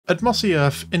At Mossy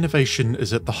Earth, innovation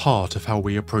is at the heart of how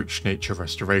we approach nature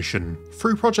restoration.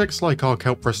 Through projects like our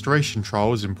kelp restoration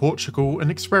trials in Portugal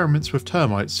and experiments with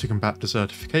termites to combat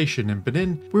desertification in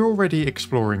Benin, we're already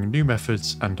exploring new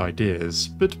methods and ideas,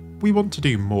 but we want to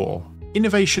do more.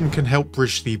 Innovation can help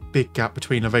bridge the big gap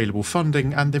between available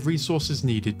funding and the resources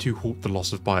needed to halt the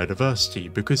loss of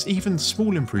biodiversity, because even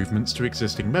small improvements to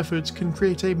existing methods can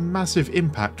create a massive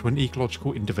impact when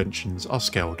ecological interventions are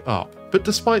scaled up. But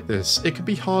despite this, it can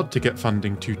be hard to get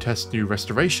funding to test new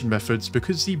restoration methods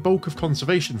because the bulk of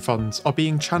conservation funds are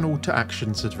being channeled to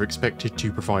actions that are expected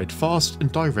to provide fast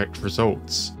and direct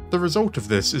results. The result of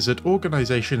this is that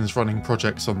organisations running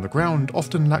projects on the ground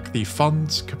often lack the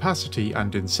funds, capacity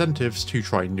and incentives to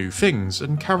try new things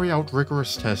and carry out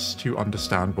rigorous tests to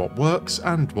understand what works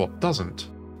and what doesn't.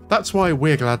 That's why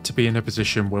we're glad to be in a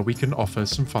position where we can offer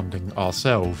some funding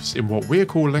ourselves in what we're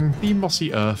calling the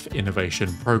Mossy Earth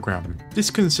Innovation Programme.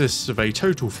 This consists of a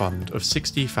total fund of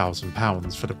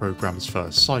 £60,000 for the programme's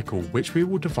first cycle, which we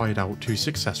will divide out to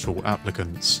successful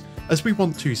applicants. As we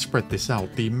want to spread this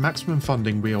out, the maximum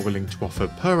funding we are willing to offer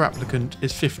per applicant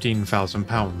is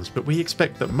 £15,000, but we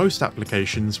expect that most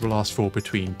applications will ask for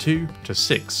between £2,000 to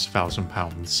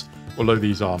 £6,000. Although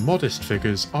these are modest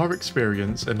figures, our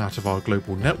experience and that of our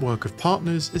global network of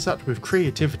partners is that with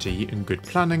creativity and good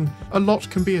planning, a lot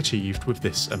can be achieved with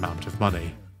this amount of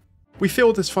money. We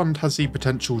feel this fund has the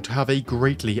potential to have a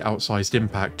greatly outsized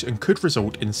impact and could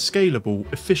result in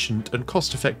scalable, efficient and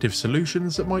cost-effective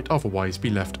solutions that might otherwise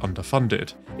be left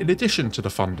underfunded. In addition to the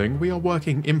funding, we are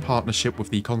working in partnership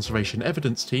with the Conservation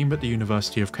Evidence team at the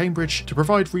University of Cambridge to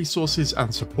provide resources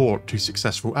and support to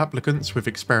successful applicants with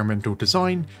experimental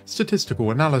design,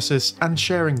 statistical analysis and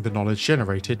sharing the knowledge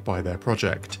generated by their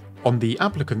project. On the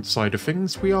applicant side of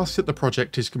things, we ask that the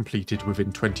project is completed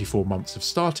within 24 months of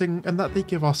starting and that they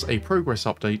give us a progress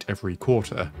update every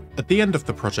quarter. At the end of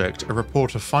the project, a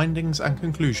report of findings and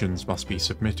conclusions must be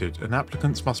submitted, and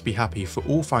applicants must be happy for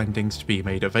all findings to be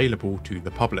made available to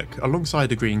the public,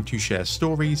 alongside agreeing to share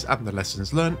stories and the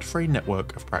lessons learnt for a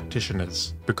network of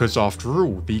practitioners. Because after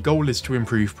all, the goal is to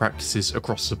improve practices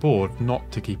across the board,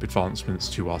 not to keep advancements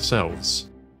to ourselves.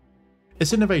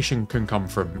 As innovation can come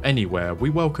from anywhere, we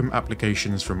welcome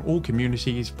applications from all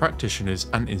communities, practitioners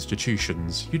and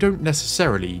institutions. You don't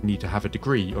necessarily need to have a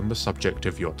degree on the subject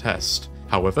of your test.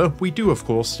 However, we do of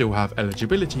course still have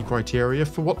eligibility criteria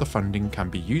for what the funding can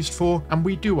be used for, and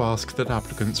we do ask that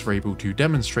applicants are able to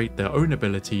demonstrate their own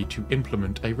ability to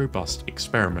implement a robust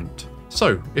experiment.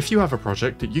 So, if you have a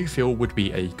project that you feel would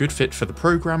be a good fit for the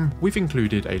programme, we've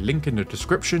included a link in the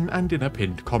description and in a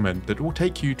pinned comment that will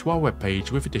take you to our webpage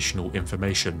with additional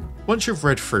information. Once you've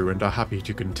read through and are happy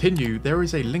to continue, there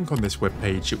is a link on this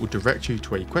webpage that will direct you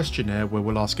to a questionnaire where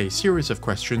we'll ask a series of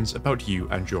questions about you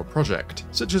and your project,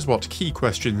 such as what key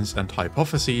questions and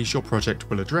hypotheses your project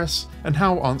will address, and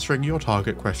how answering your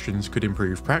target questions could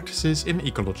improve practices in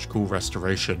ecological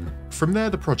restoration. From there,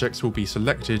 the projects will be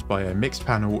selected by a mixed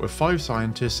panel of 5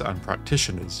 scientists and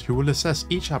practitioners who will assess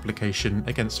each application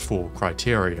against 4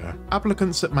 criteria.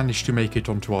 Applicants that manage to make it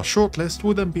onto our shortlist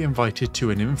will then be invited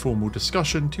to an informal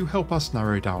discussion to help us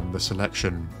narrow down the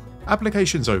selection.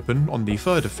 Applications open on the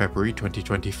 3rd of February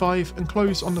 2025 and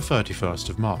close on the 31st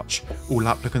of March. All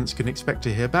applicants can expect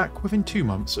to hear back within 2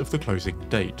 months of the closing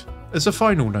date. As a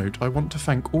final note, I want to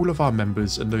thank all of our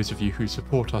members and those of you who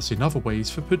support us in other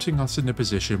ways for putting us in a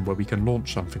position where we can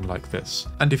launch something like this.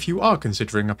 And if you are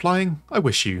considering applying, I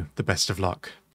wish you the best of luck.